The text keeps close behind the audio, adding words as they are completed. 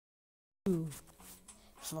to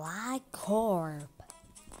Fly Corp.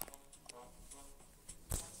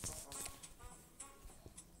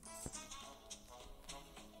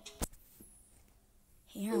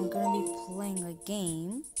 Here I'm gonna be playing a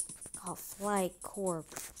game called Fly Corp.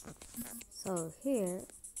 So here,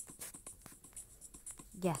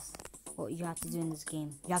 guess what you have to do in this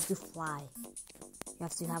game. You have to fly. You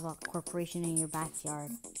have to have a corporation in your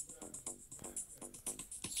backyard.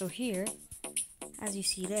 So here, as you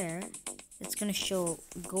see there, it's gonna show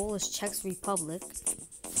goal is Czech Republic.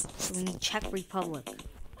 So we need Czech Republic.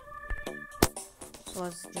 So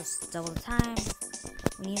let's just double the time.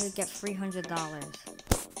 We need to get $300.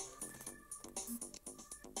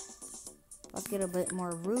 Let's get a bit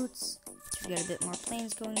more routes to get a bit more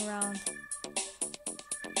planes going around.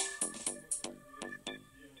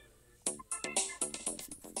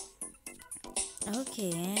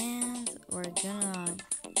 Okay, and we're gonna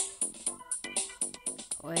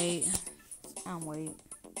wait. I'm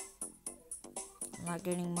not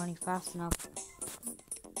getting money fast enough.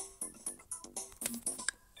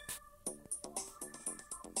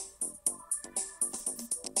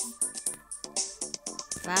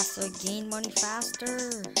 Faster, gain money faster.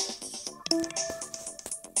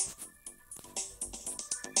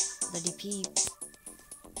 The DP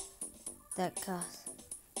that cost.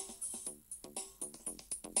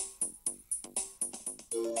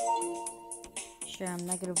 Sure, I'm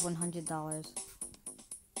negative $100.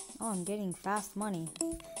 Oh, I'm getting fast money.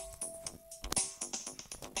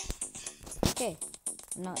 Okay,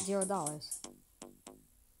 I'm not $0.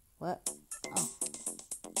 What? Oh.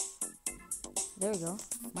 There we go.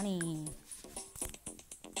 Money.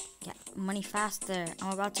 Get money faster.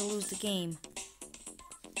 I'm about to lose the game.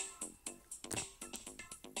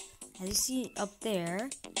 As you see up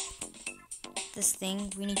there, this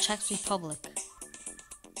thing, we need Czech Republic.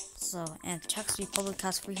 So, and Czech Republic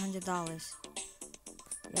has $300.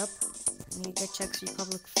 Yep. We need to get Czech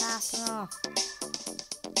Republic fast enough.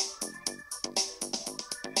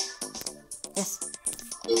 Yes.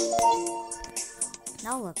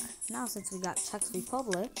 Now look. Now since we got Czech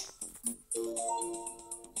Republic,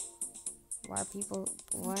 why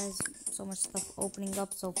is so much stuff opening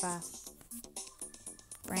up so fast?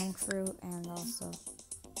 Frankfurt and also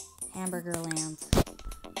Hamburger Land.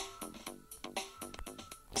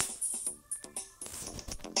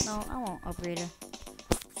 No, I won't upgrade it.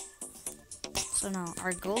 So now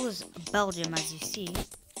our goal is Belgium, as you see.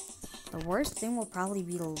 The worst thing will probably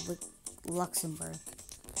be Luxembourg.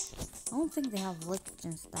 I don't think they have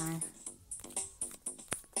Liechtenstein.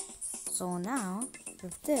 So now,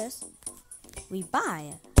 with this, we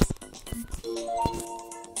buy it.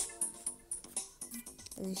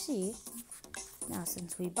 As you see, now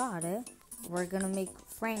since we bought it, we're gonna make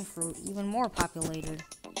Frankfurt even more populated.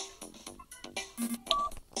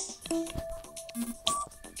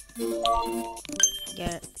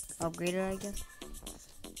 Get it upgraded, I guess.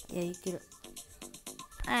 Yeah, you could.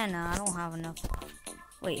 I don't know, I don't have enough.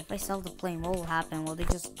 Wait, if I sell the plane, what will happen? Will they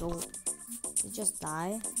just go? They just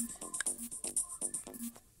die?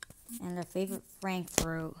 And their favorite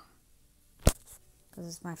Frankfurt, because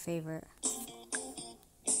it's my favorite.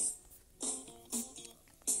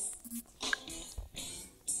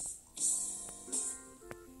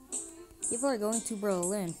 People are going to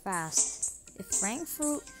Berlin fast. If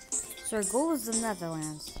Frankfurt, so our goal is the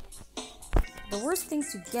Netherlands. The worst thing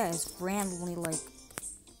to get is randomly like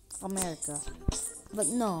America. But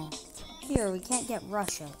no, here we can't get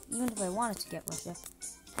Russia. Even if I wanted to get Russia,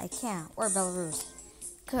 I can't. Or Belarus.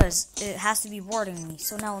 Because it has to be boarding me.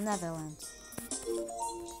 So now Netherlands.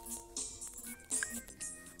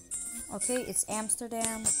 Okay, it's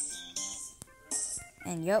Amsterdam.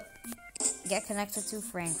 And yup, get connected to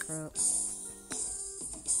Frankfurt.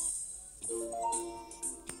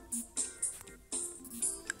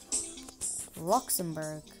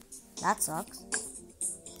 Luxembourg. That sucks.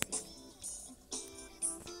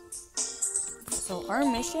 So our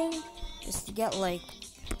mission is to get like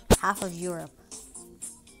half of Europe.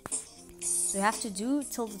 So you have to do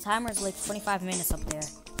till the timer is like 25 minutes up there.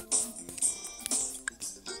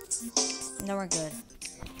 And then we're good.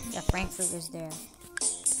 Yeah, Frankfurt is there.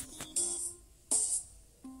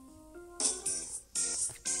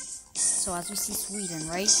 So as we see Sweden,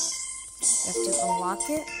 right? You have to unlock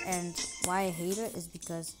it, and why I hate it is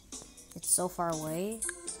because it's so far away.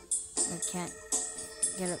 I can't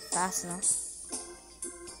get it fast enough.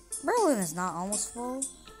 Berlin is not almost full.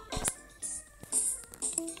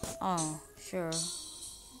 Oh, sure.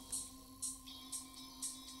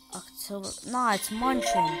 October. Nah, it's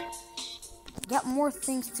Munchen. Get more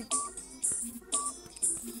things to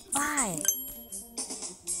buy.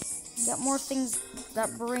 Get more things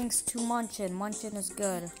that brings to Munchin. Munchin is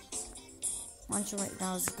good. Munchin right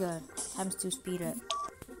now is good. Times 2 speed it.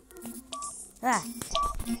 Ah!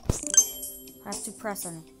 I have to press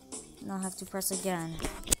on it. Now I have to press again.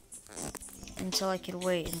 Until I can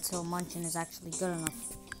wait until Munchin is actually good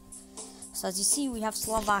enough. So as you see, we have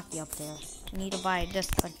Slovakia up there. We need to buy this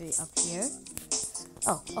country up here.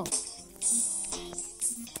 Oh.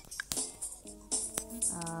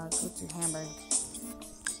 Go to Hamburg.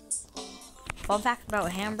 Fun fact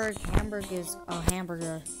about Hamburg. Hamburg is a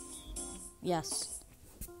hamburger. Yes.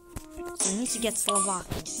 So we need to get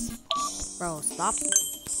Slovakia. Bro, stop.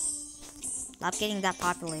 Stop getting that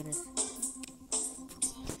populated.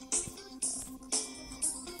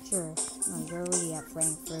 Sure. No, you're already at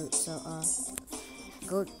Frankfurt, so,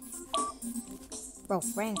 go. Bro,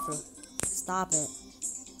 Frankfurt. Stop it.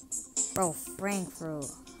 Bro, Frankfurt.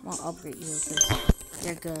 I won't upgrade you because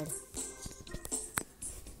you're good.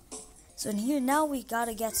 So in here now we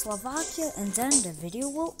gotta get Slovakia and then the video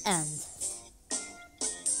will end.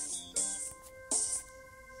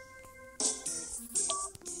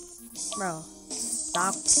 Bro,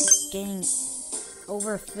 stop getting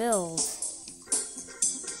overfilled.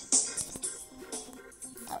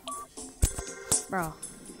 Bro.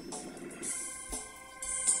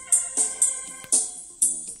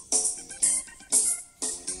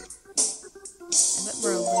 I bet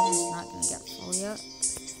Berlin is not gonna get full yet.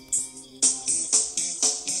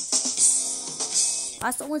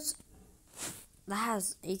 That's the one that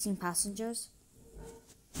has 18 passengers.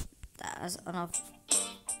 That has enough.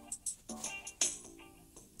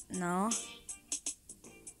 No.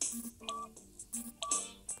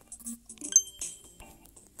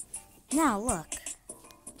 Now look.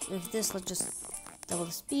 With this, let's just double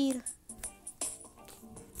the speed.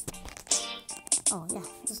 Oh yeah,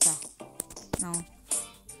 this guy. No.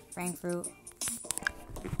 Frankfurt.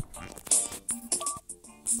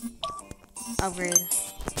 Upgrade.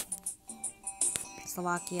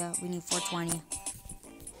 Slovakia, we need 420.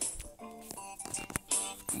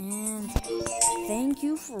 And thank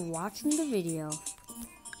you for watching the video.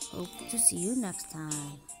 Hope to see you next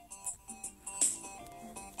time.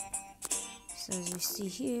 So as you see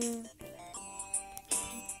here.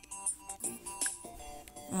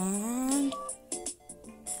 And